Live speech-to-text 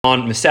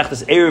On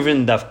Mesechtes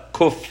Eruvin Daf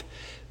Kuf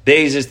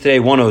Beis is today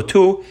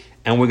 102,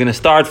 and we're going to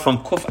start from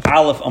Kuf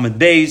Aleph Amid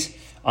Beis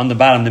on the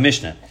bottom of the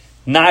Mishnah.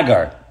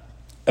 Nagar,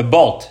 a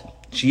bolt,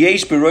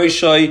 Sheyesh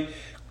Beroishoi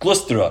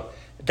Glustera,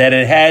 that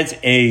it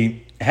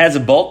has a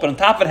bolt, but on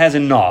top of it has a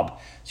knob,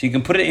 so you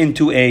can put it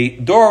into a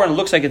door, and it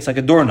looks like it's like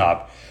a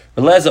doorknob.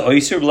 Releza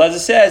Oiser, Releza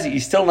says you're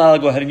still not allowed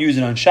to go ahead and use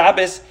it on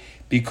Shabbos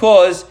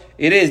because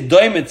it is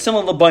doimet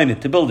similar to bainit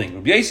to building.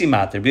 Rabbi Yosi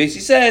Mater, Rabbi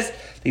Yosi says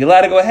that you're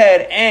allowed to go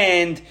ahead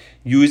and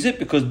use it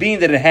because being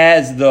that it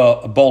has the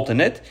bolt in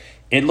it,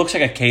 it looks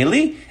like a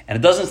keli,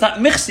 and it's not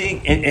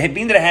mixing.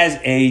 Being that it has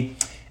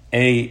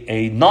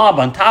a knob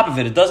on top of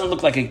it, it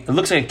looks like a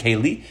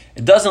keli.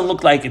 It doesn't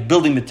look like a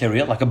building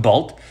material, like a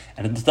bolt,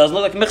 and it doesn't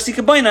look like a mixi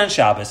kabayna on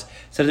Shabbos.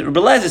 So Rabbi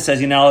Lezer says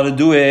you're not allowed to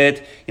do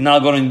it. You're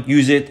not going to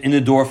use it in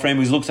the door frame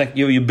because it looks like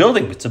you're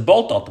building. It's a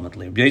bolt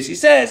ultimately. Rabbi Yosi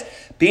says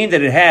being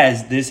that it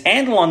has this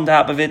handle on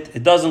top of it,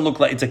 it doesn't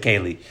look like it's a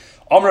keli.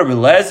 There was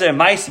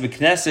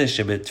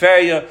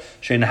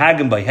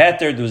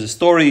a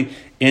story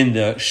in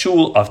the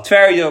shul of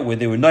Tveria where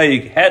they were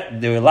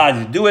allowed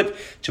to do it.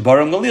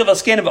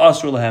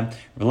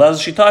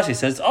 He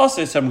says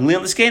also some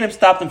Galil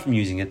stopped them from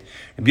using it.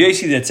 Rabbi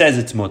Yosi that says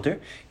it's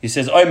mutter. He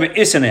says there were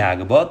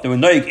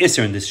noyig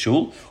iser in this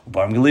shul.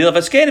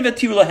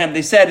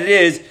 They said it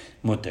is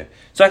mutter.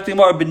 So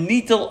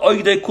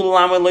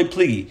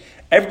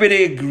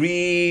everybody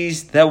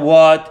agrees that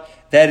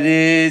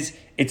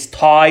it's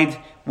tied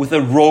with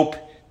a rope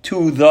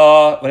to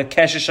the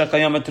kesher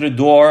shakayama to the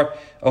door,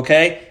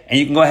 okay? And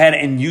you can go ahead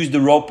and use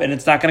the rope, and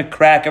it's not going to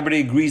crack.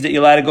 Everybody agrees that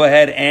you're allowed to go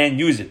ahead and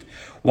use it.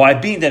 Why?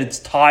 Being that it's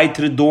tied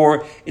to the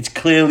door, it's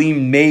clearly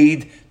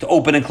made to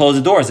open and close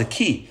the door as a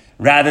key,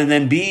 rather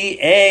than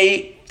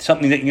be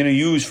something that you're going to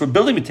use for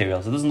building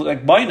materials. It doesn't look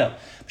like baina.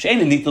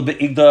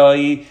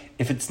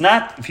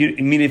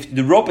 If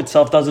the rope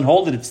itself doesn't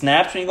hold it, it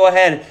snaps when you go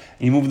ahead and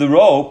you move the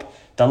rope.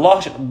 The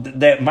man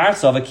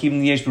said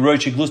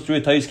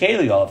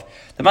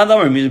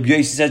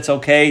it's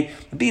okay,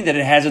 being that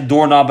it has a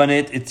doorknob on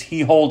it, it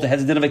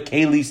has a din of a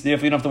keli, so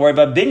therefore you don't have to worry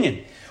about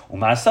binyan.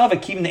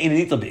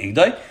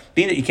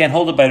 Being that you can't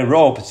hold it by the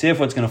rope, so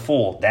therefore it's going to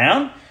fall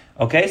down.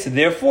 Okay, so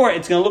therefore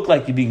it's going to look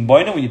like you're being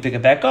boina when you pick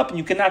it back up, and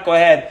you cannot go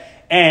ahead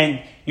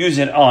and use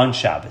it on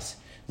Shabbos.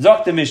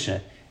 Zok the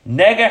Mishnah,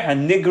 negar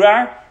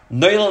hanigrar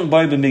noilan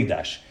boy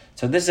b'migdash.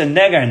 So this is a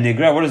negar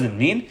hanigrar. What does it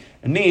mean?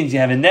 It means you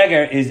have a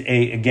negar is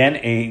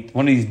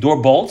one of these door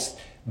bolts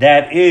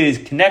that is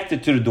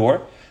connected to the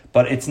door,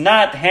 but it's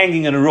not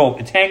hanging on a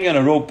rope. It's hanging on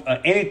a rope.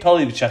 Any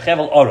tali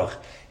shachevel aruch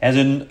has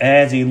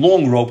a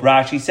long rope.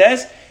 Rashi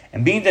says,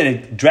 and being that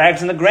it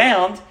drags on the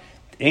ground,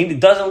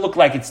 it doesn't look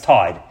like it's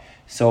tied.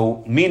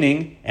 So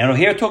meaning, and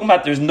here we're talking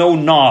about there's no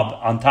knob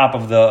on top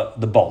of the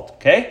bolt.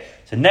 Okay,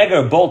 so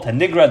negar bolt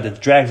hanigra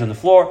that drags on the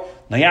floor.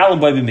 Nayalim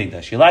boy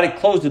b'migdash. You're allowed to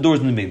close the doors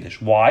in the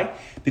migdash. Why?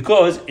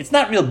 Because it's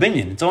not real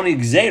binyan. It's only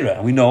gzeira,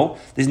 and we know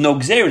there's no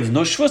gzeira. There's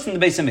no shvus in the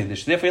base of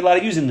migdash. Therefore, you're allowed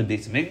to use it in the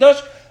base of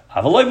migdash.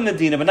 Avaloy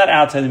b'nadina, but not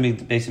outside the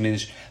base of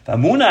migdash.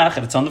 V'amunach,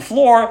 if it's on the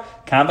floor,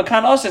 kan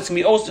v'kan also, it's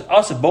going to be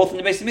also both in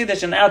the base of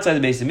migdash and outside the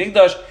base of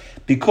migdash.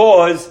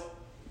 Because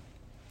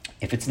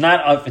if it's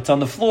on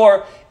the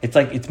floor, it's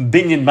like it's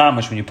binyan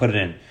mamash when you put it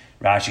in.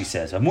 Rashi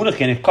says, V'amunach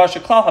and if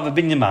kasher klal have a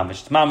binyan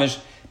mamash. It's mamash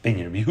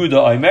binyan. Yehuda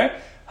oimer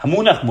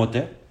hamunach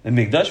muter. The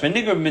Migdash,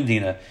 Venigar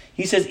Medina.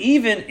 He says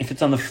even if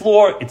it's on the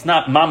floor, it's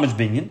not Mamash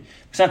Binyan.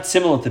 It's not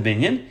similar to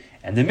Binyan.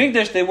 And the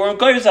Migdash, they weren't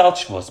Goyers al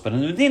Shvus. But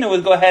in the Medina,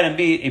 would go ahead and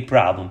be a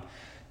problem.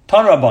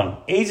 Tan Rabban,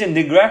 Eizin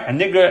Nigra, and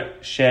Nigra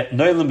She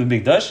Noilim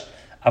B'Migdash,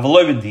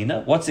 Avaloy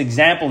Medina. What's the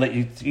example that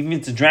even if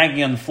it's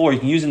dragging on the floor, you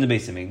can use in the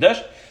base of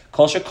Migdash?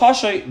 Kol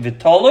Shekoshoy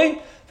V'Toloi,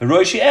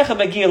 V'Roishi Echa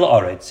Begia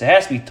L'Aretz. So it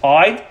has to be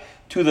tied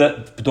to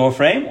the door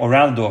frame, or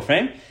around the door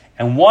frame.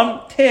 And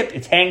one tip,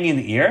 it's hanging in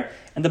the ear.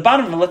 And the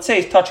bottom of it, let's say,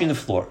 is touching the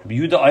floor. If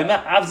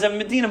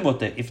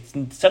it's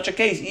in such a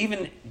case,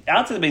 even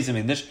outside the base of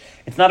English,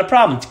 it's not a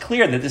problem. It's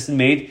clear that this is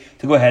made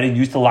to go ahead and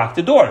use to lock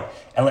the door.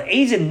 The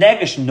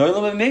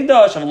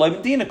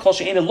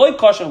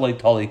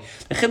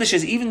chiddush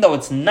is, even though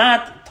it's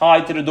not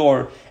tied to the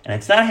door and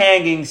it's not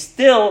hanging,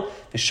 still,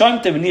 the so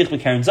put it in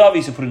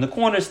the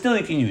corner, still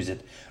you can use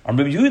it. The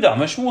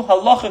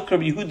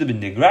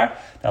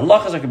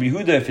halacha is like Rabbi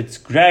Yehuda if it's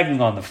dragging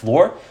on the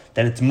floor,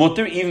 that it's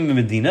mutter, even in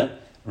Medina.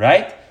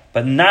 Right?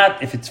 But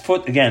not if it's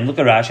foot, again, look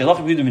at Rashi,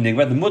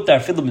 the mutar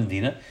fil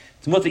Medina,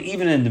 it's mutar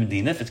even in the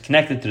Medina, if it's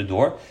connected to the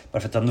door, but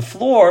if it's on the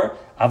floor,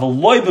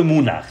 avaloy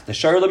b'munach, the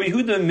shar Rabbi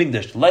Yehuda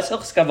migdash, less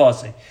hilchs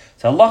kavase.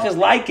 So Allah is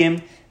like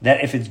him,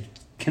 that if it's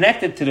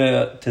connected to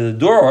the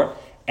door,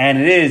 and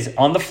it is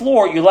on the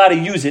floor, you're allowed to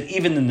use it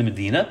even in the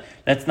Medina,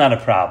 that's not a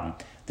problem.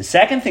 The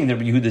second thing that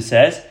Rabbi Yehuda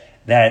says,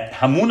 that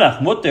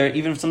hamunach mutar,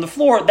 even if it's on the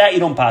floor, that you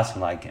don't pass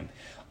him like him.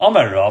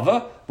 Amar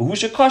Rava,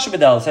 Bahusha Kasha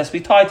Bedalis has to be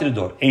tied to the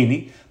door.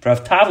 Any for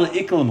Rav Tavla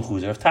Ikal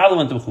Mechuza. Rav Tavla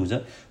went to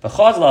Mechuza.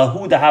 V'chazla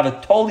Hu to have a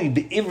totally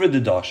beivra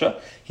dedasha.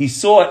 He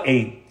saw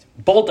a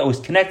bolt that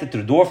was connected to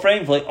the door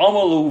frame. V'lei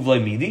Amar Lahu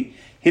V'lei Midi.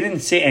 He didn't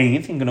say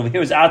anything. But over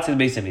here was outside the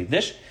base of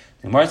Mikdash.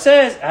 The Gemara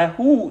says, it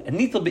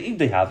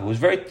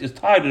was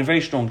tied with a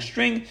very strong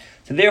string,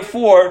 so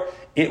therefore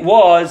it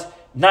was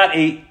not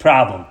a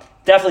problem.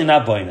 Definitely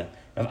not boina.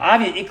 Rav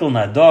Avi ikl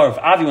nadar. Rav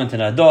Avi went to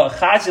nadar.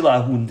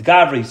 Chazila hu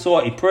gavri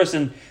saw a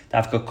person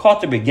tafka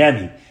koter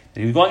begemi.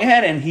 He was going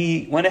ahead and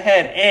he went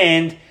ahead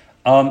and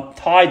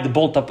tied the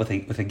bolt up with a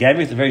gemi,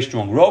 with a very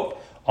strong rope.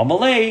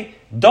 Amalei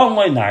don't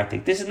loy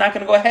nartik. This is not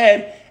going to go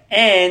ahead.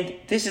 And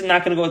this is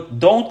not going to go.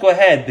 Don't go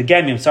ahead. The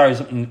gemi, I'm sorry,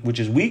 something which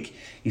is weak.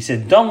 He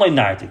said, "Don't loy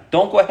nartik.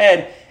 Don't go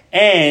ahead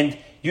and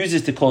use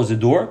this to close the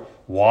door."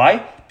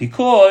 Why?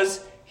 Because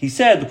he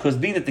said, because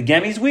being that the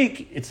gemi is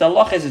weak, it's the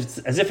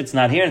halacha as if it's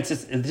not here, and it's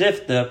just as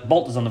if the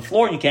bolt is on the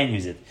floor and you can't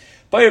use it.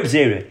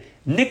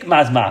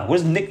 Nikmaz ma. What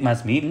does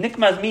nikmaz mean?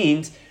 Nikmaz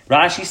means,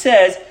 Rashi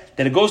says,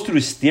 that it goes through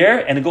a stair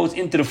and it goes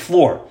into the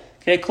floor.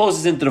 Okay, it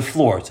closes into the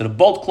floor. So the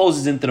bolt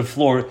closes into the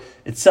floor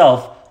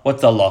itself.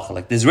 What's the halacha?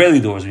 Like the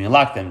Israeli doors, when you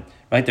lock them,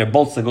 right? There are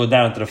bolts that go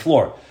down into the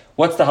floor.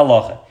 What's the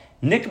halacha?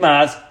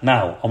 Nikmaz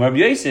now. Rabbi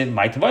Yosef,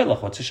 my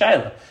tabayach. What's a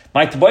shayla?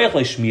 My tabayach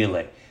le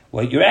shmiyale.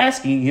 What you're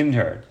asking, you didn't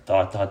heard.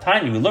 The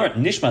time we learned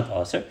nishmat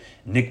aser,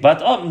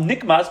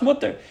 nikmaz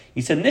mutter.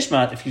 He said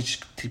nishmat. If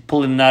you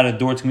pull it out of the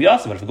door, it's gonna be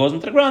aser. But if it goes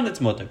into the ground,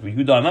 it's mutter.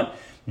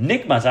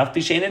 Nikmaz after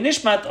shein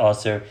nishmat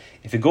aser.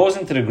 If it goes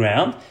into the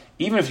ground,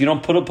 even if you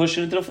don't push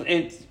it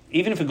into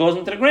even if it goes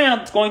into the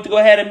ground, it's going to go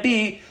ahead and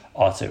be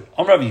aser.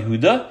 Rav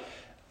Yehuda,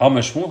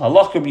 Shmuel,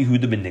 halach Rabbi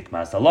Yehuda ben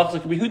nikmaz. Halach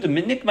Rabbi Yehuda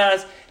ben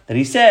nikmaz that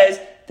he says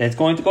that it's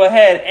going to go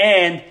ahead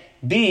and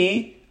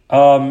be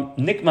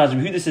nikmaz.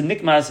 Rabbi Yehuda said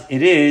nikmaz.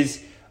 It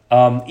is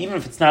even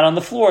if it's not on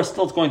the floor,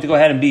 still it's going to go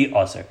ahead and be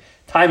aser.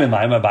 Time in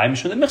my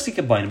mishum the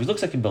mechsika boin. It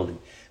looks like a building.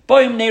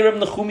 Boim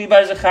neiram nechumi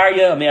bar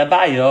Zechariah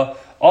me'abaya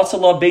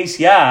asala beis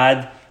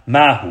yad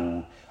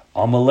mahu.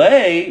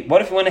 Amalei.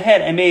 What if we went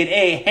ahead and made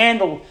a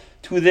handle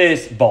to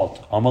this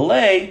bolt?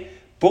 Amalei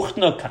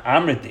buchna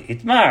ka'amrit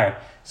itmar.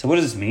 So what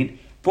does this mean?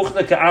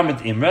 Buchna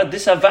ka'amrit imra.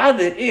 This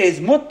avada is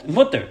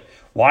mutter.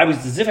 Why?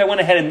 Because as if I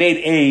went ahead and made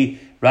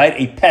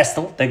a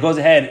pestle that goes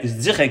ahead is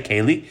ziche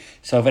keli.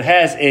 So if it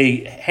has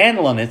a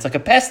handle on it, it's like a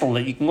pestle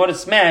that you can go to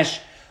smash.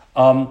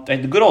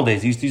 Like the good old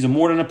days, you used to use a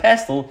mortar and a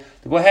pestle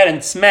to go ahead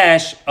and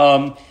smash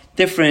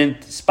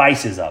different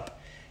spices up.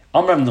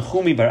 Amram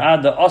nechumi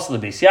barada asla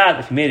beisyad.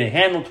 If you made a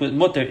handle to it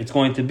mutter, it's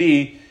going to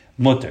be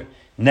mutter.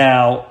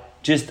 Now,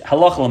 just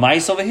halach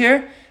l'mais over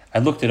here. I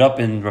looked it up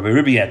in Rabbi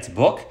Ribiat's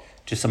book.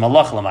 Just some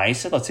halach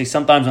l'mais. Let's say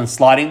sometimes on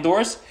sliding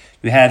doors,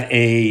 you have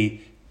a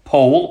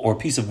pole or a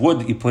piece of wood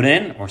that you put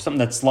in, or something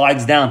that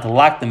slides down to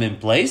lock them in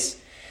place.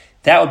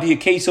 That would be a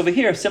case over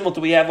here, similar to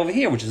what we have over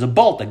here, which is a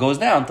bolt that goes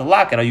down to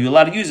lock it. Are you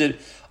allowed to use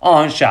it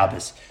on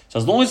Shabbos? So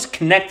as long as it's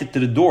connected to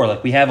the door,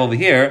 like we have over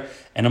here,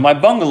 and in my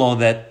bungalow,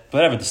 that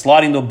whatever the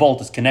sliding door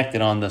bolt is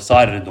connected on the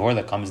side of the door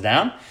that comes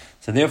down.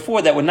 So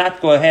therefore, that would not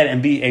go ahead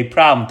and be a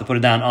problem to put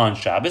it down on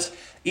Shabbos,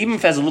 even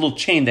if it has a little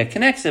chain that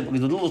connects it,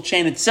 because the little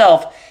chain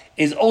itself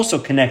is also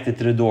connected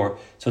to the door.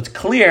 So it's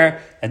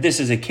clear that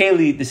this is a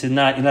keli. This is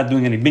not. You're not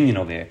doing any binyan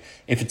over here.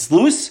 If it's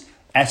loose,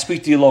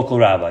 speak to your local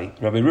rabbi.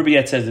 Rabbi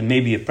Rubiat says it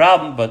may be a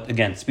problem, but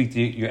again, speak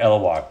to your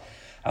LOR.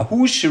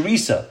 Ahu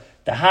Sharisa,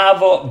 the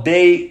Hava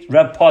Bei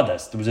Reb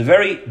Podas. There was a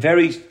very,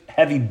 very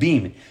heavy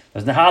beam. It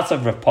was the house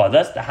of Reb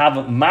Podas. The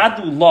Hava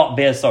Madu Lot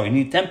Be'asar. You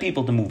need 10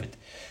 people to move it.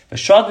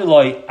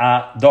 V'shadiloi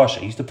Darsha.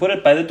 He used to put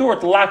it by the door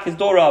to lock his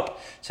door up.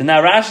 So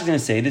now Rashi is going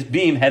to say this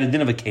beam had a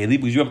din of a keli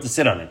because you have to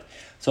sit on it.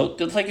 So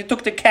it's like you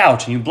took the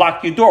couch and you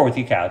blocked your door with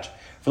your couch.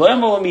 He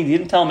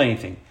didn't tell him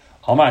anything.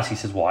 Almas, he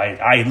says, why?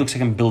 It looks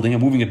like I'm building,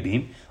 I'm moving a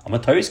beam.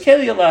 Amataris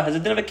Keli Allah has a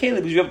din of a Keli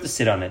because you have to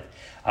sit on it.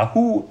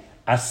 Ahu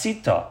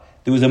Asita.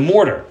 There was a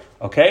mortar.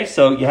 Okay,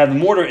 so you have the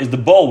mortar is the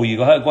bowl where you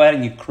go ahead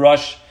and you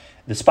crush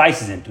the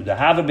spices into. The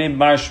Hava bin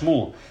Mar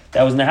Shmuel.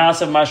 That was in the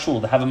house of Mar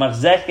Shmuel. The Hava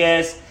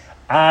Marzekes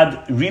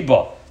Ad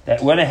Riba.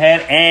 That went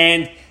ahead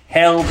and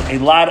held a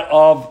lot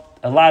of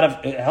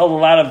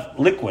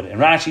liquid.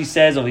 And Rashi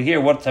says over here,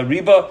 what's a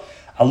riba?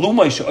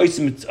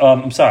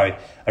 I'm sorry.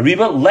 A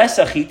riba less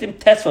achitim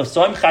tesva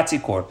soim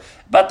chatzikor.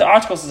 About the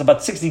article says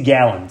about 60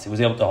 gallons it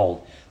was able to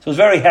hold. So it was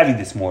very heavy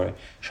this morning.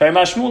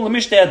 Shayma Shmuel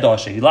lemishtei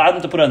adosha. He allowed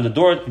him to put it on the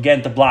door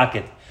again to block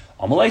it.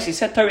 Amalei, he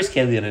said Taris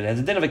Keli on it. It has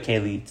a din of a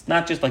Keli. It's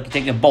not just like you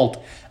take a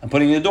bolt and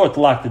putting it in the door to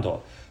lock the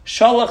door.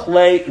 Shalach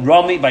le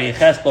Rami by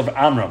Yecheskel of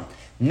Amram.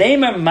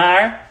 Neimer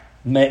mar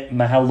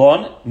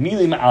mahalon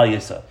mili ma'al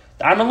yisa.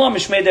 The Amram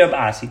Mishmei de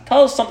Rabasi.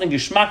 Tell us something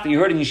geschmack that you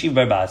heard in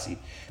Yeshiva Barbasi.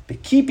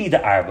 Kipi the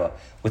Arba.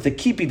 With the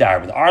Kipi the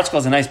Arba. The article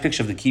has a nice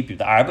picture of the Kipi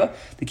the Arba.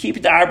 The Kipi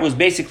the Arba was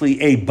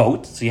basically a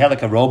boat. So you had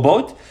like a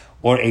rowboat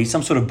or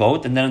some sort of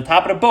boat. And then on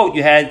top of the boat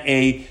you had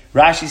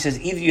Rashi says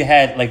either you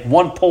had like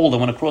one pole that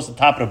went across the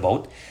top of the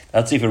boat.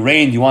 Let's say if it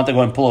rained, you want to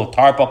go and pull a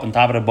tarp up on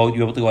top of the boat,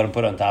 you're able to go ahead and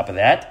put it on top of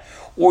that.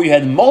 Or you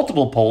had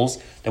multiple poles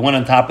that went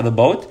on top of the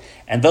boat.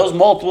 And those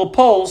multiple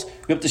poles,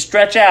 you have to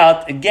stretch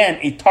out, again,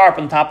 a tarp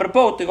on top of the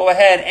boat to go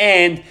ahead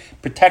and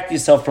protect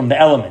yourself from the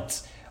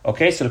elements.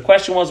 Okay, so the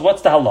question was,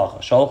 what's the halacha?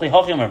 Shalchi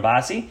hachim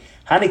arbasi,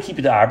 hani keep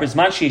it the arbor,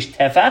 man sheish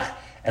tefach,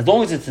 as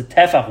long as it's a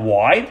tefach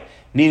wide,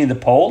 meaning the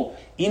pole,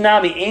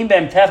 Inami ein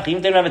bem tefach, even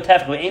if they don't have a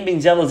tefach, ein being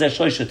zelah zeh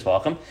shloisha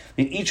tvachim.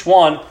 In each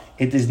one,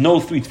 it is no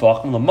 3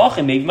 tvachim.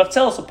 L'machim maybe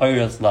machzelas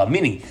apayras la.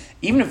 Meaning,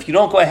 even if you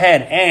don't go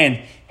ahead and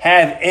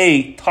have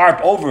a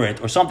tarp over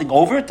it or something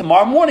over it,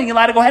 tomorrow morning you're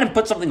allowed to go ahead and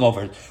put something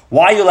over it.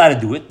 Why are you allowed to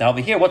do it? Now over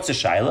here, what's the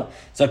shaila?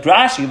 So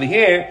Rashi over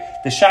here,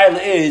 the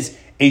shaila is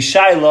a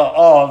shaila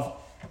of,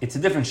 it's a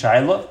different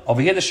shaila.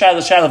 Over here, the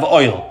shaila of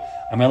oil.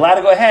 Am I allowed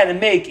to go ahead and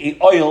make a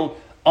oil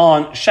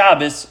on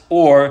Shabbos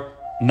or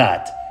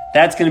not?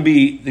 That's going to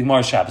be the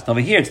Gemara Shabbos. Now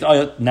over here, it's the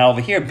oil. Now over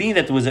here, being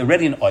that there was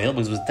already an oil,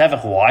 because it was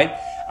tefach wide,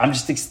 I'm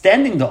just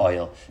extending the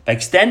oil. By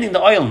extending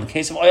the oil, in the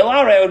case of oil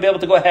aray, I would be able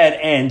to go ahead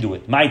and do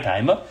it. My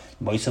timer,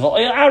 Moisav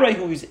oil aray,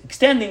 who is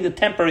extending the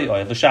temporary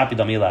oil, the shapi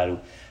dami laru.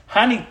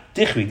 Hani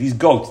dichri, these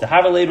goats, the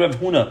Havalei Rav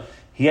Huna,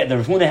 the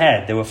Rav Huna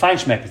had, they were fine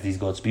schmeckers, these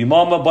goats.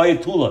 B'yimama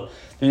bayatula.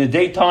 During the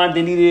daytime,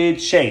 they needed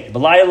shade.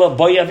 B'layla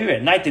bayavir.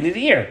 At night, they needed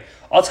ear.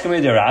 Otz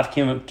came to Rav,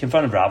 came in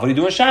front of Rav. What are you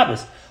doing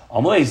Shabbos?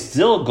 Amalei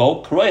zil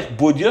go kroich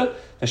budya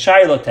the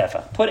shaylo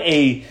tefach. Put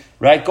a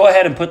go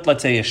ahead and put,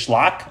 let's say, a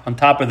shlak on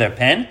top of their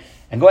pen,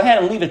 and go ahead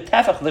and leave a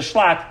tefach the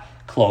shlak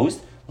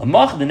closed.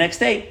 Lamach the next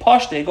day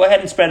pashte, go ahead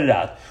and spread it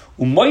out.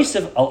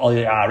 Umoisav al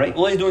aray.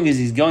 All he's doing is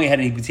he's going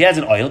ahead and he has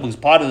an oil because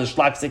part of the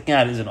shlak sticking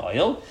out is an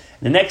oil.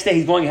 The next day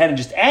he's going ahead and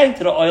just adding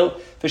to the oil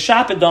for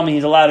shapid dami.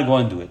 He's allowed to go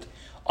and do it.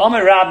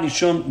 Amar Rab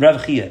Nishum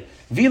Rav Chia.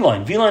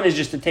 Vilon is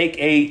just to take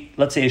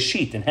let's say a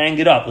sheet and hang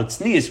it up. Let's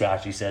sneeze,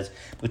 Rashi says,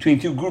 between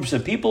two groups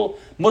of people.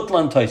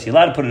 Mutlan tois. You're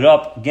allowed to put it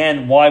up.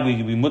 Again, why would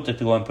you be mutter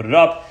to go and put it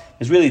up?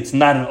 Because really it's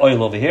not an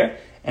oil over here.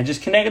 And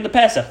just connected the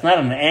Pesach. It's not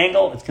on an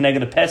angle. It's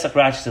connected to Pesach.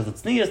 Rashi says let's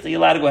sneeze. That you're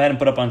allowed to go ahead and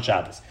put up on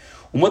Shabbos.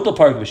 Umutl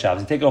park with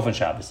Shabbos. You take it off on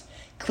Shabbos.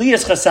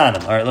 Kliyas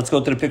chasanim. All right, let's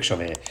go to the picture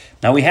over here.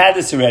 Now we had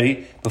this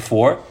already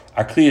before.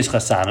 Our kliyas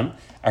chasanim.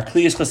 Our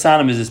kliyas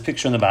chasanim is this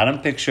picture on the bottom.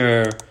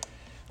 Picture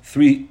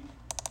 3.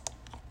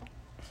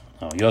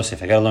 Oh,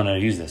 Yosef, I got to learn how to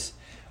use this.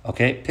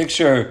 Okay,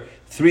 picture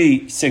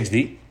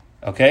 360.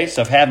 Okay,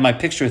 so I've had my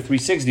picture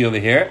 360 over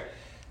here.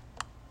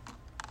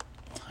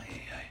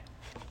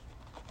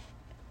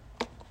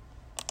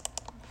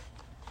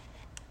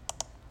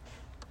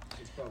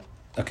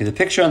 Okay, the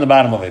picture on the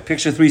bottom of it,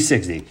 picture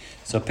 360.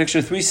 So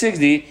picture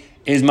 360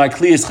 is my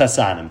kliyas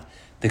chasanim.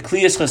 The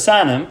kliyas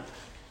chasanim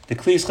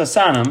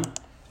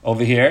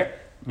over here.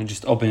 Let me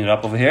just open it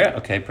up over here.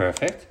 Okay,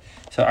 perfect.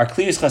 So our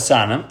kliyas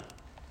chasanim.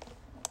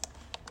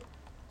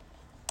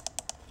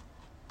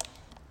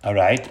 All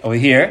right, over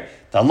here,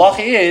 the halacha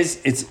is,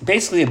 it's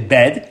basically a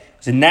bed.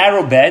 It's a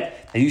narrow bed.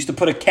 They used to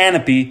put a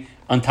canopy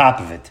on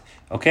top of it.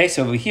 Okay,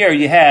 so over here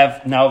you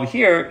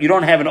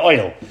don't have an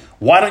oil.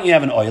 Why don't you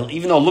have an oil,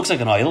 even though it looks like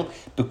an oil?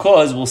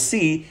 Because we'll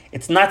see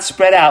it's not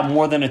spread out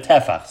more than a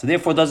tefach. So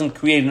therefore it doesn't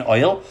create an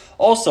oil.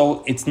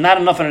 Also, it's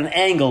not enough at an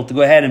angle to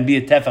go ahead and be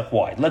a tefach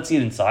wide. Let's see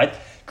it inside.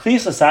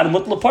 Kliyas chasanim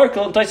mutla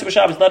parkel and taisa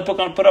b'Shabbos. Let it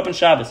put up in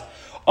Shabbos.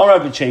 Amar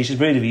b'Cheish is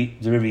very the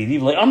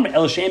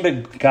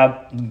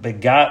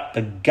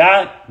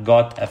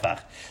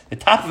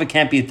top of it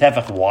can't be a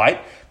tefach wide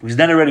because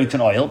then already it's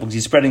an oil because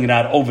he's spreading it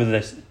out over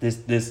this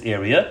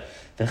area.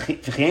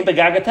 Additionally,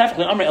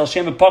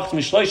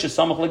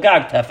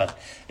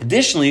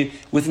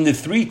 within the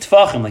 3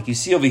 tefachim, like you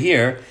see over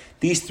here,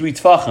 these 3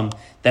 tefachim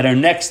that are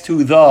next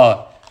to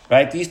the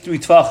these 3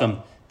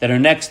 tefachim that are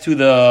next to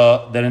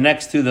the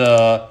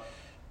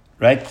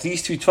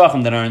these 2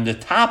 tefachim that are in the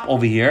top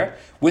over here.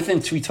 Within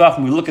 3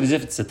 tefachim, we look at it as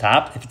if it's the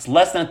top. If it's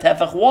less than a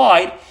tefach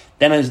wide,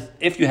 then as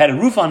if you had a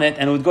roof on it,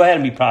 and it would go ahead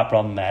and be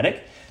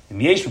problematic.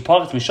 And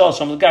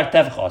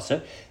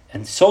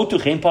so too,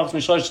 the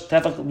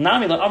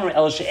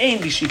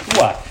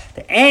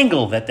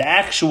angle that the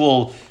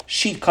actual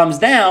sheet comes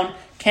down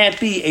can't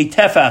be a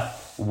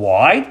tefach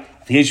wide.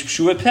 Then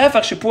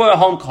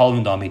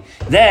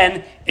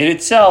it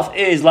itself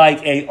is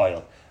like a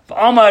oil.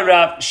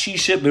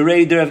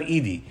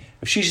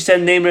 If Shisha said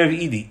the name of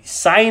Idi,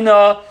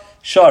 Saina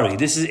Shari.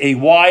 This is a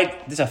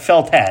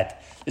felt hat.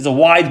 This is a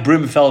wide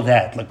brim felt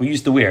hat, like we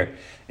used to wear.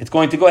 It's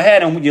going to go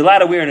ahead and you're allowed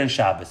to wear it on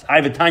Shabbos. I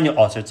have a Tanya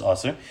Osir, it's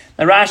Osir.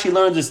 Now Rashi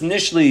learns this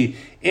initially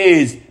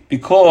is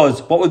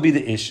because, what would be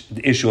the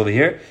issue over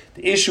here?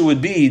 The issue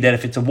would be that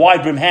if it's a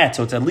wide brim hat,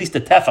 so it's at least a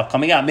tefach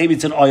coming out, maybe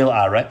it's an oil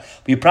ara,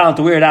 but you're proud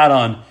to wear it out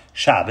on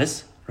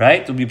Shabbos,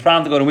 right? You'll be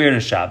proud to go to wear it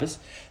on Shabbos.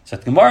 So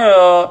the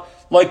Gemara,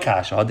 like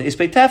kasha, the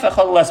ispei tefach,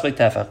 or less by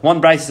tefach.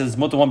 One bright says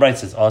mutter, one bright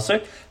says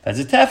aser. If it's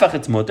a tefach,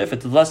 it's mutter. If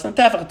it's less than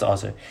tefach, it's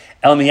aser.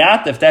 El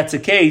miyat, if that's the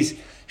case,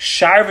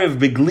 sharviv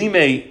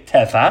beglime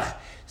tefach.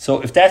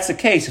 So if that's the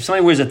case, if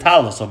somebody wears a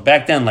talus, so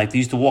back then, like they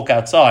used to walk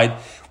outside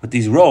with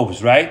these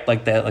robes, right?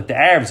 Like the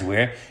Arabs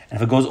wear, and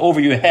if it goes over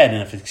your head,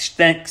 and if it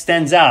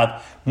extends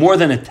out more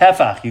than a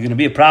tefach, you're going to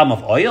be a problem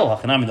of oil.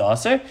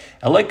 The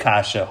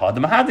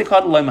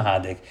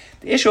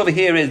issue over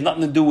here is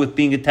nothing to do with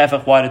being a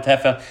tefach, wide a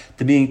tefach,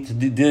 to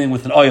dealing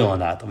with an oil or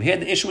not. Over here,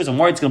 the issue is I'm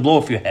worried it's going to blow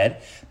off your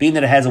head, being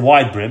that it has a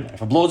wide brim.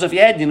 If it blows off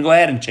your head, you're going to go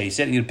ahead and chase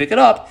it, you're going to pick it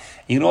up,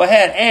 and you can go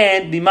ahead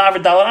and be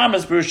maver dalar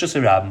amas b'rishus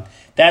harabim.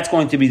 That's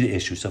going to be the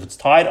issue. So if it's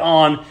tied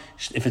on,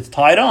 then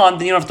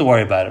you don't have to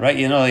worry about it, right?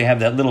 You know, they have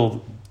that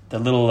little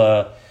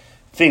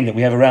thing that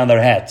we have around our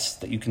hats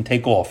that you can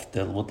take off,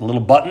 with the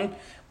little button,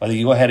 whether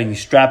you go ahead and you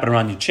strap it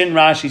around your chin.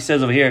 Rashi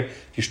says over here,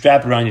 if you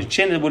strap it around your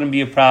chin, it wouldn't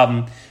be a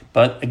problem.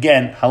 But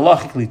again,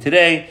 halachically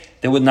today,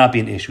 there would not be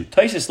an issue.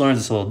 Taisus learns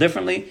this a little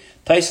differently.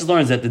 Taisus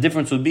learns that the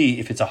difference would be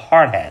if it's a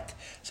hard hat.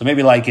 So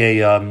maybe like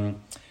a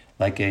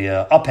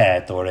up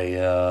hat or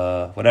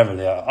a whatever,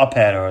 the up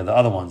hat or the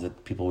other ones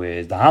that people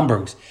wear, the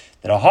Hamburgs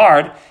that are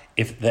hard.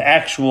 If the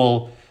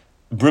actual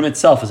brim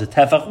itself is a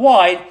tefach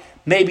wide,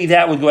 maybe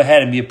that would go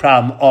ahead and be a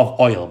problem of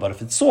oil. But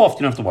if it's soft,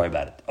 you don't have to worry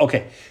about it.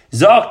 Okay.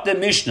 Zok the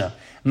Mishnah.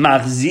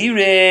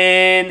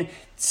 Machzirin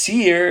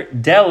tzir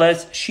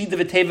deles shida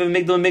v'teva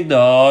migdal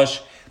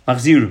migdash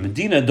machziru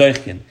medina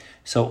doichin.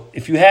 So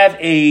if you have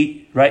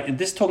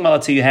this is talking about,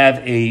 let's say you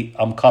have a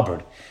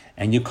cupboard,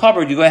 and your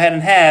cupboard you go ahead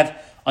and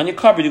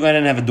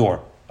have a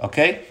door.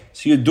 Okay,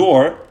 so your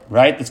door,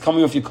 right, that's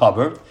coming off your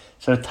cupboard.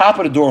 So the top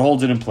of the door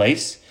holds it in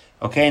place.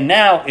 Okay, and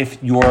now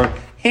if your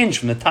hinge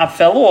from the top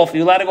fell off,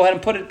 you're allowed to go ahead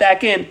and put it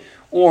back in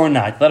or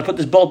not. You're allowed to put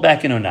this bolt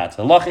back in or not.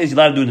 So the law is you're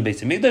allowed to do it in the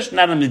base of Mikdash,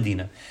 not in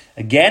Medina.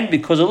 Again,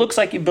 because it looks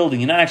like you're building,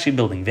 you're not actually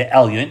building the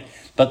elyon,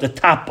 but the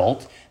top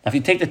bolt. Now if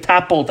you take the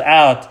top bolt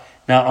out,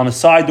 now on the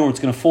side door it's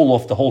going to fall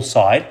off the whole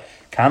side.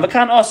 Kan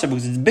v'kan aser,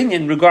 because it's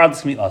binyan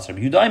regardless of the aser.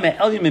 Yudaime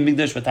elyon in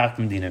Mikdash v'tach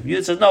Medina.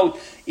 Yudah says no,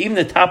 even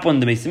the top one,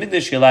 the base of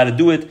Mikdash, you're allowed to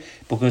do it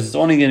because it's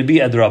only going to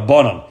be at the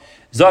Rabbanon.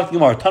 Zok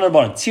Gemara, Tanar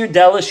Baran, Tzir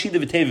Dalas, Shida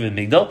V'Teva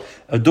V'Migdal,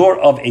 a door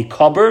of a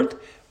cupboard,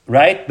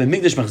 right? But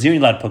Migdash Machzir, you're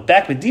allowed to put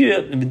back.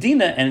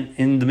 Medina, and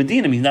in the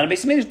Medina, means not a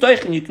base of Migdash,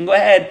 Doichin, you can go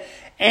ahead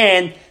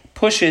and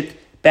push it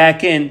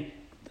back in.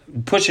 The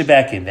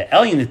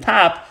Elyon, the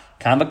top,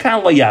 Kan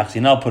V'Kan Lo Yachzi,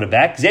 and I'll put it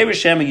back. Zeir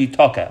Shema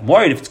Yitoka. I'm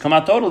worried if it's come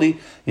out totally,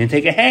 you're going to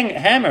take a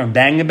hammer and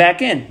bang it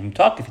back in.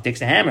 If he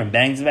takes a hammer and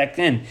bangs it back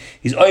in,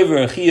 he's over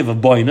a Chiyav of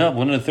Boina,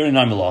 one of the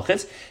 39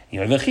 Melachas.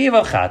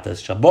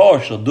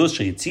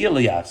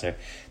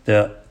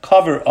 The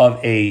cover of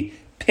a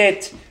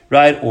pit,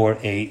 right, or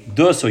a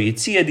dus or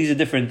yitzia, these are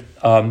different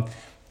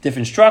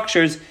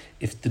structures.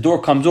 If the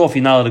door comes off,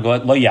 you're not allowed to go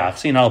lo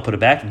yachsi, you're not allowed to put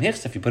it back.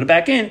 If you put it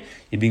back in,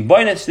 you're being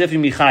boinet, so therefore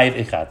you're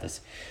mechayev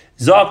echatas.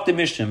 Zok the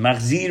Mishnah,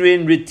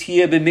 machzirin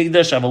ritia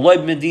b'migdash avaloy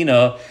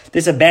b'medina.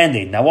 This is a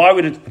band-aid. Now, why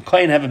would a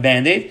kohen have a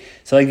band-aid?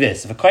 So like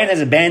this, if a kohen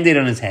has a band-aid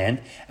on his hand,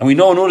 and we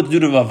know in order to do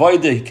the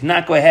avodah, he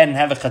cannot go ahead and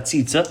have a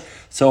chatzitza,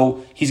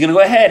 so he's going to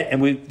go ahead,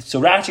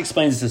 so Rashi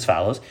explains this as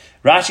follows.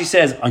 Rashi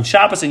says, on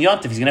Shabbos and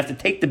Yontif, he's going to have to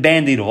take the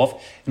band-aid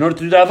off in order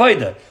to do the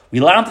avodah. We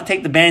allow him to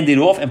take the band-aid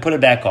off and put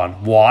it back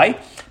on. Why?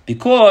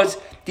 Because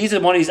these are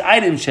one of these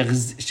items,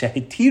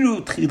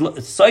 shehitiru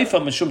soifa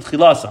meshum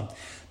tchilasam,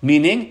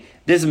 meaning,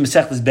 this is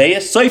Masechtas Beis,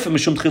 Soifa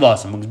Mishum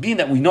Tchilasam. Being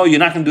that we know you're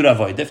not going to do the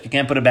Avodah if you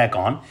can't put it back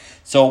on.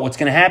 So what's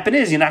going to happen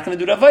is you're not going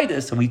to do the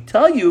Avodah. So we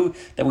tell you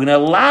that we're going to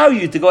allow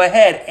you to go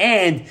ahead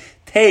and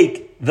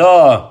take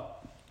the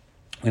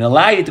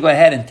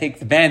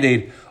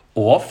Band-Aid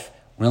off.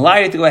 We're going to allow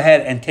you to go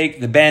ahead and take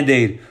the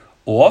Band-Aid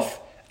off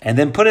and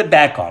then put it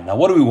back on. Now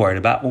what are we worried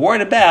about? We're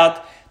worried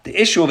about the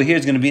issue over here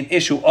is going to be an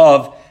issue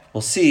of,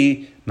 we'll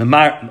see, the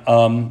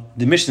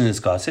Mishnah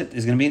discuss it,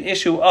 is going to be an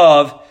issue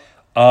of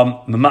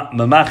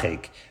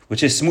mamachek,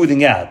 which is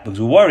smoothing out, because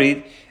we're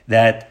worried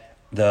that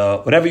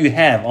whatever you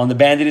have on the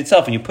bandit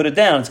itself, and you put it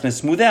down, it's going to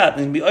smooth out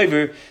and be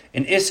over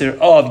an iser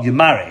of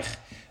Yemarech,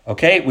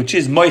 okay, which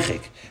is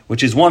moichik,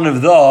 which is one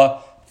of the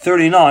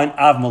 39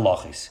 av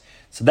malachis.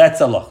 So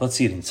that's Allah. Let's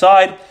see it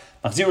inside.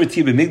 Machzir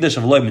tibe migdash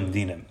of loy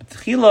medina.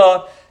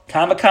 Tchila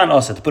kamakan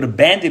also to put a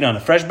bandit on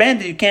a fresh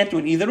bandit, you can't do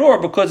it either or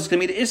because it's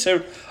going to be the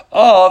iser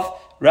of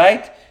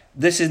right.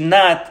 This is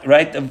not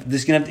right.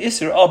 This is going to have the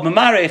iser of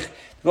mamarech.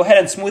 Go ahead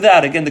and smooth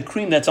out. Again, the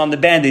cream that's on the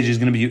bandage is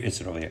going to be your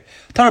itzur over here.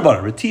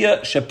 Tanabana,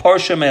 Ratia,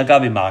 Sheparsha,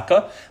 Me'agavi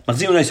Maka,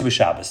 Machziru Nesu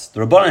B'Shabbos. The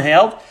Rabbanan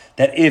held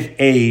that if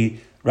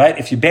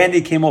your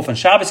bandage came off on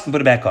Shabbos, you can put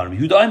it back on. It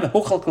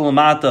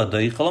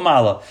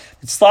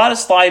started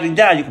sliding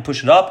down, you can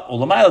push it up.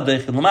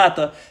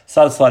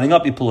 Started sliding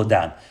up, you pull it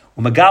down.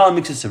 Umagala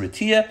mixes a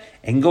Ratia,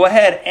 and go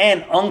ahead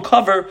and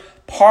uncover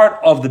part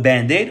of the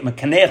band-aid,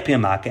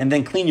 and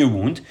then clean your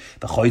wound.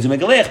 And you can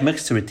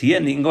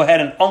go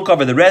ahead and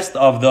uncover the rest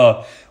of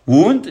the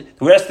wound,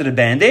 the rest of the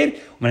band-aid,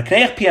 and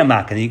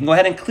you can go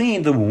ahead and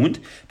clean the wound.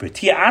 But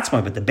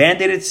the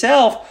band-aid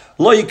itself,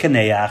 you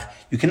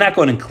cannot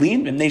go ahead and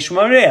clean. He's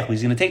going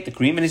to take the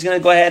cream and he's going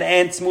to go ahead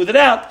and smooth it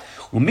out.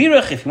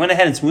 If you went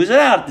ahead and smooth it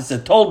out, this is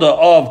a tolda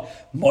of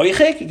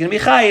moichik, you're going to be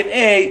chayiv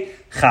a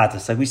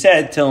chatas, like we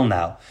said till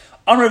now.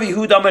 On Rabbi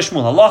Yehuda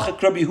Meshmul,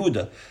 halacha Rabbi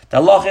Yehuda. The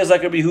halacha is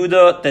like Rabbi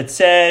Yehuda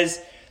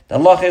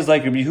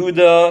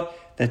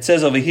that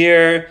says over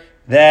here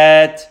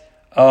that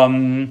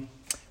Rabbi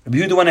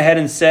Yehuda went ahead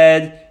and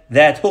said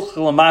that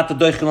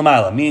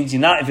means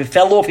if it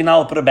fell off, you're not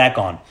allowed to put it back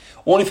on.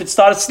 Only if it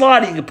started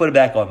sliding, you can put it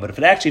back on. But if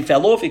it actually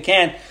fell off, you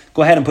can't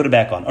go ahead and put it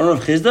back on. On Rav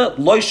Chizda,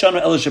 loy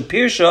shana el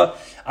shapirsha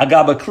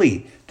agaba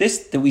kli.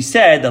 This that we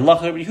said, the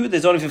halacha Rabbi Yehuda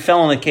is only if it fell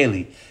on a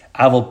keli.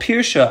 Aval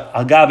pirsha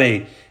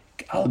algabe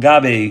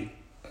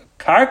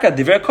karka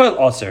divrei koil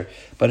aser.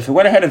 But if it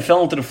went ahead and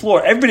fell into the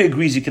floor, everybody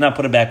agrees you cannot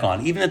put it back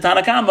on. Even the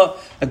Tanakama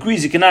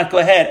agrees you cannot go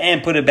ahead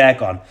and put it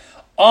back on.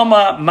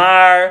 Oma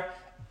Mar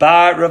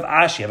Bar Rav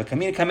Ashi. Have a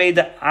kamina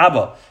kameda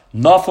Abba.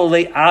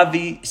 Nafale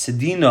Avi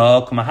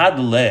Sedina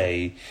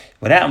Kumahadale.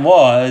 What happened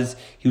was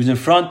he was in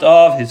front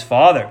of his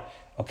father,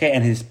 okay,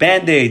 and his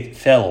band-aid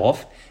fell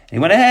off. And he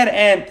went ahead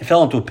and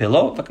fell into a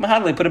pillow.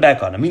 Kumahadale put it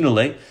back on.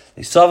 Aminule.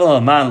 They saw a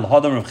man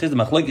lahadam Rav Chizda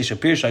Machlokes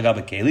Apir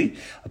Shagab Keli,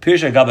 Apir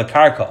Shagab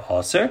Karka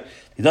Aser.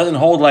 He doesn't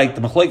hold like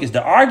the Machlokes.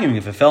 They're arguing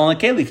if it fell in a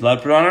keli, if you allowed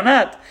to put it on or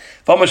not.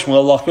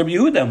 Shmuel Lach Rabbi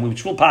Yehuda,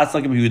 which will pass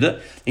like Rabbi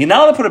Yehuda. You're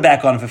not allowed to put it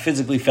back on if it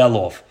physically fell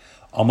off.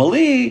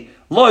 Amali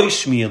loy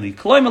shmieli,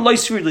 kloim loy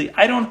svirli.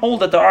 I don't hold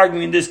that they're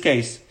arguing in this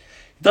case.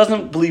 He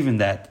doesn't believe in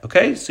that.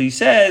 Okay, so he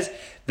says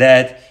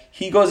that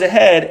he goes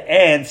ahead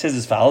and says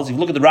as follows. If you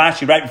look at the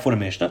Rashi right before the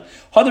Mishnah,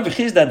 Hadar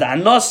v'chizda the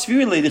anas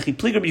svirli the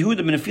chiplig Rabbi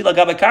Yehuda benefila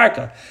gabe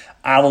karka.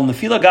 Alon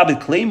nefila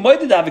gabe klei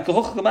moed davik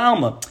lehoch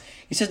alma.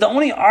 He says the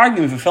only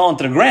argument if it fell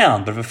into the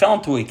ground, but if it fell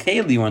into a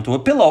keli or into a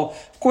pillow,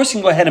 of course you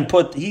can go ahead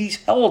and he's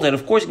held it,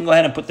 of course you can go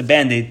ahead and put the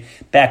Band-Aid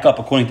back up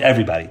according to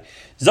everybody.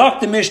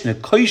 Zok the Mishnah,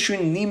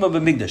 Koishrin Nima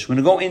b'Migdash. We're going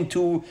to go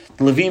into,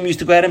 the Levim used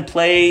to go ahead and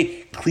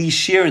play Kli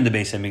Shir in the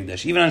base of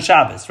Migdash, even on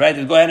Shabbos, right?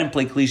 They'd go ahead and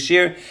play Kli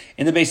Shir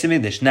in the base of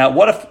Migdash. Now,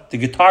 what if the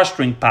guitar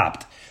string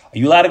popped? Are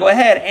you allowed to go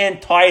ahead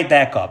and tie it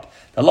back up?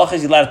 The halacha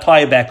is you're allowed to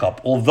tie it back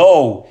up.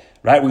 Although,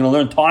 right, we're going to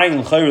learn tying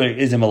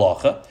is a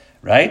malacha,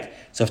 right?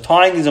 So if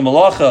tying is a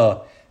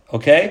malacha,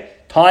 okay,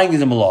 tying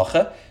is a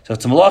malacha. So if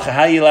it's a malacha,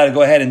 how are you allowed to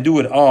go ahead and do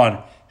it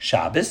on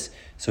Shabbos?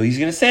 So he's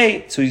going to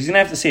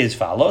have to say as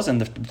follows,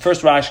 and the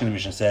first Rashi in the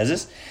Mishnah says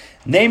this: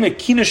 Name a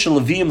kina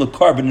shalavim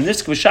lekar, but in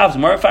this case Shabbos,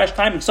 marafash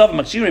time iksav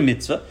machshira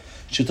mitzvah,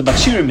 shita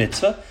machshira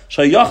mitzvah,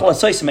 shayachal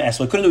asayis me'es.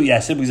 We couldn't do it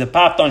yesterday because it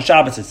popped on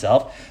Shabbos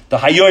itself. The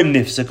hayoim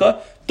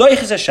nifsika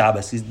doiches a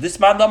Shabbos.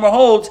 This man number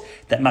holds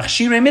that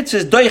machshira mitzvah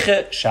is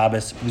doiche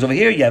Shabbos because over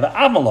here you have an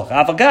av malach,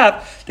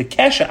 avagav the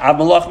kesha av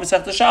malach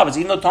Masechtas Shabbos,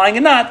 even though tying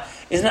it not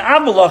is an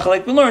av malach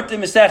like we learned in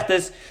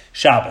Masechtas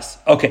Shabbos.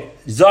 Okay,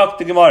 zok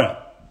the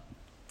Gemara.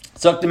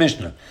 Zok the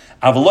Mishnah.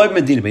 Avaloy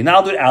Medina. But now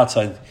I'll do it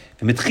outside.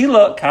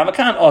 V'mitchila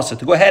kamakan also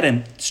to go ahead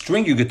and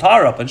string your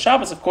guitar up on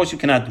Shabbos. Of course, you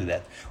cannot do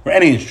that or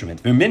any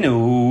instrument.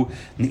 V'minu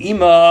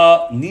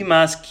niima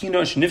nimas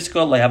kino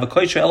shnifska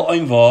lehavakosher el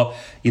oimva.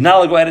 You're not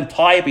allowed to go ahead and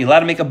tie it, but you're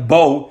allowed to make a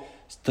bow.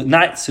 So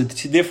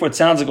therefore, it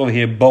sounds like over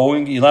here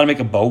bowing. You're allowed to make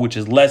a bow, which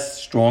is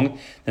less strong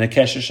than a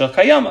kesher shel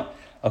kayama.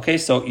 Okay,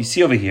 so you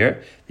see over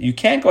here that you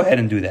can't go ahead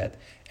and do that.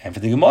 And for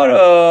the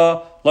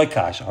Gemara, like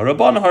Kasha,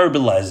 Rabban Rabbi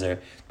Lezer,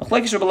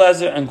 Machlekes Rabbi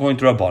Lezer, and going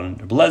to Rabban.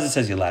 Rabbi Lezer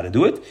says you're allowed to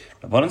do it.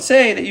 Rabban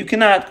say that you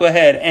cannot go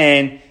ahead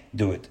and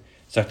do it.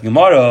 So the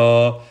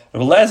Gemara,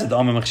 Rabbi Lezer, the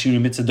Amar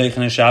Machshira Mitzvah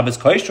Deichen Shabbos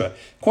Koishra.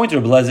 According to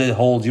Rabbi Lezer,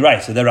 holds you're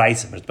right. So they're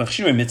right, but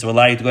Machshira Mitzvah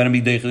allow you to go ahead and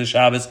be Deichen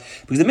Shabbos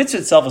because the mitzvah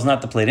itself is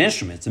not to play the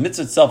instruments. The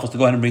mitzvah itself was to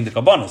go ahead and bring the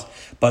kabbanas.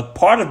 But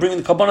part of bringing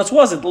the kabbanas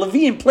was that the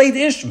Levim played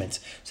the instruments.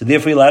 So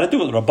therefore you're allowed to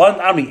do it. Rabban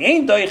Amri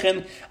ain't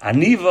Deichen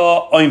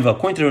Aniva Oimva.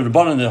 According to the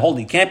Rabban, the hold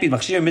you can't be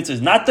Machshira Mitzvah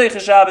is not Deichen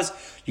Shabbos.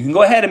 You can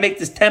go ahead and make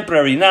this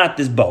temporary, not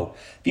this bow.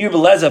 If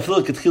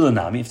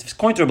it's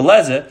going to Rabbi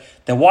Lezer,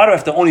 then why do I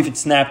have to only if it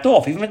snapped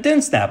off? Even if it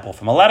didn't snap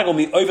off. I'm allowed to go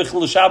be over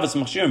Chil Shabbos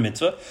Machshir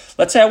Mitzvah.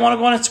 Let's say I want to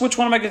go on and switch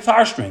one of my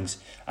guitar strings.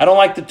 I don't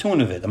like the tune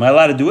of it. Am I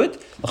allowed to do it?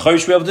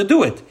 L'chayr be able to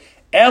do it.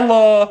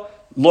 Ella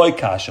loy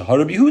kasha.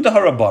 Rabbi Yehuda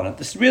Rabbanan.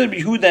 This is really Rabbi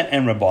Yehuda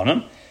and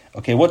Rabbanan.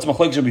 Okay, what's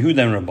Machlekes Rabbi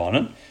Yehuda and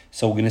Rabbanan?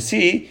 So we're going to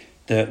see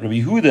the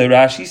Rabbi Yehuda,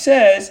 Rashi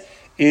says,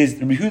 is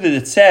Rabbi Yehuda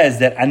that says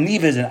that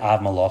Aniv is an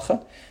Av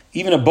Malacha.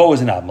 Even a bow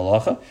is an Av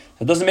Malacha. So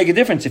it doesn't make a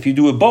difference if you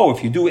do a bow,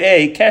 if you do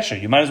a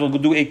kesher. You might as well go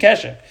do a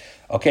kesher.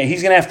 Okay,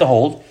 he's going to have to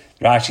hold.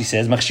 Rashi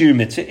says, Machshir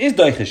Mitzvah is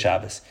Doiche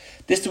Shabbos.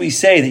 This we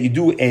say that you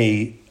do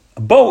a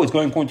bow is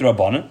going according to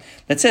Rabbanan.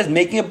 That says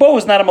making a bow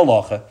is not a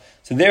Malacha.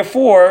 So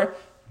therefore,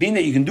 being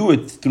that you can do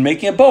it through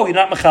making a bow, you're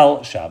not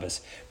Machal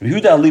Shabbos. Rabbi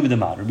Yehuda aliv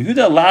d'mad. Rabbi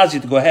Yehuda allows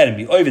you to go ahead and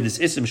be over this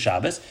Ism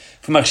Shabbos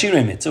for Machshir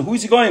Mitzvah. Who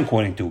is he going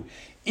according to?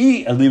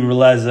 If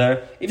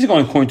he's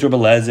going according to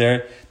Rabbi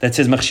Lezer that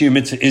says Machshir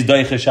Mitzvah is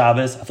Doiche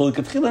Shabbos, I feel like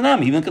even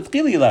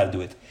Katchila you're allowed to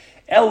do it.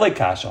 El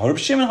Lekasha, Reb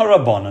Shimon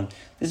HaRabbanan.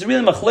 There's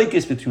really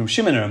machlekes between Reb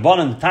Shimon and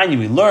Rabbanan. The Tanya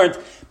we learned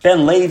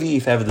Ben Levi,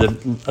 if you have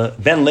the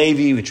Ben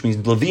Levi, which means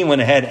Levim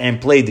went ahead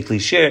and played the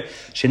Klishir.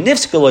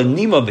 Shenifskala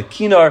Nima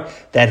Bekinar,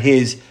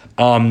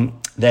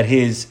 that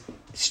his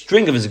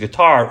string of his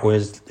guitar or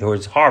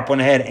his harp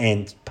went ahead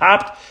and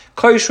popped.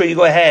 Koishra, you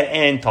go ahead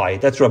and tie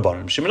it. That's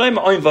Rabbanan. Shimon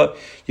Oimva,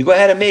 you go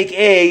ahead and make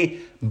a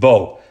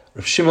bow.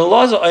 Rav Shimon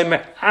Laza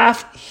Oimer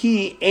Af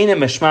He Eina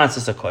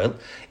Meshmatzas HaKoil.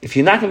 If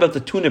you're not going to be able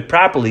to tune it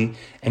properly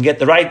and get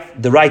the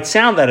right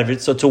sound out of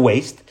it, so it's a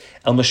waste.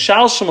 El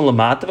Mashal Shemel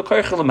Lamata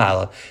V'Koich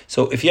Lamala.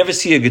 So if you ever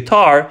see a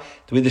guitar,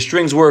 the way the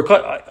strings work,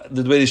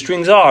 the way the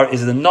strings are,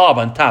 is the knob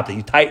on top that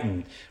you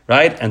tighten,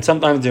 right? And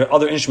sometimes there are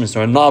other instruments,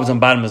 there are knobs on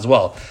bottom as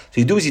well.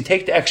 So you do is you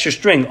take the extra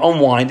string,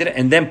 unwind it,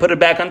 and then put it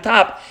back on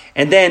top,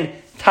 and then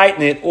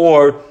tighten it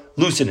or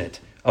loosen it.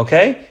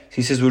 Okay? So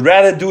he says, we'd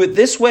rather do it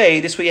this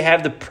way you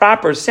have the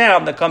proper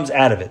sound that comes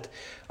out of it.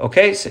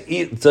 Okay? So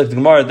it's like the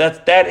Gemara,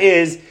 that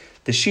is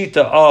the Shita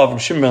of Reb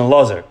Shimon and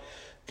Lazar.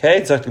 Okay?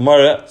 It's like the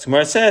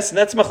Gemara says, and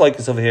that's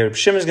machlekes over here. Reb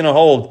Shimon is going to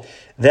hold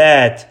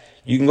that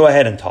you can go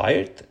ahead and tie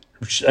it.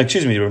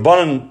 Excuse me, the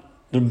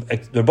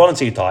Rabbanan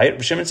say you tie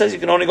it. Shimon says you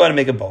can only go ahead and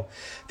make a bow.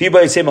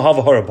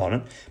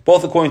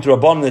 Both according to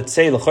Rabbanan that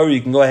say l'chayru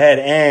you can go ahead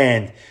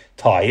and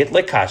tie it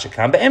like kasha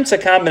kam, but emsa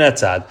kam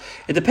b'natzad.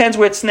 It depends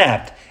where it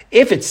snapped.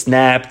 If it's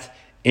snapped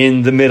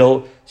in the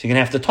middle, so you're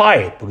going to have to tie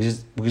it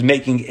because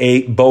making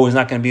a bow is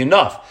not going to be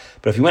enough.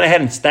 But if you went ahead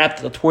and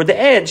snapped it toward the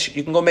edge,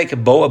 you can go make a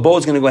bow. A bow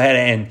is going to go ahead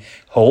and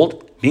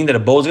hold, being that a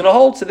bow is going to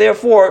hold, so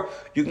therefore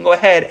you can go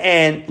ahead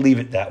and leave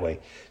it that way.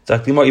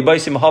 Both are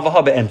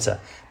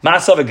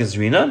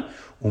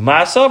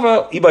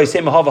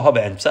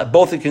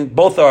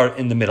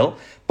in the middle.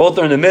 Both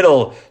are in the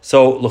middle.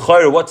 So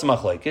l'chayr, what's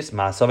machlekes?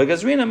 Ma'asava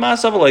gazrina,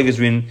 ma'asava loy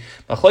gazrin.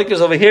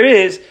 Machlekes over here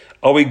is,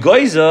 are we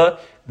goiza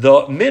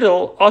the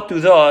middle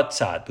atu the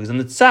tzad? Because on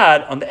the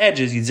tzad, on the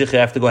edges, you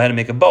have to go ahead and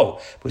make a bow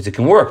because it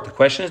can work. The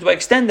question is, do I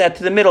extend that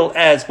to the middle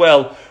as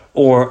well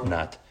or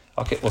not?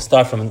 Okay, we'll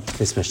start from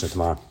this Mishnah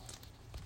tomorrow.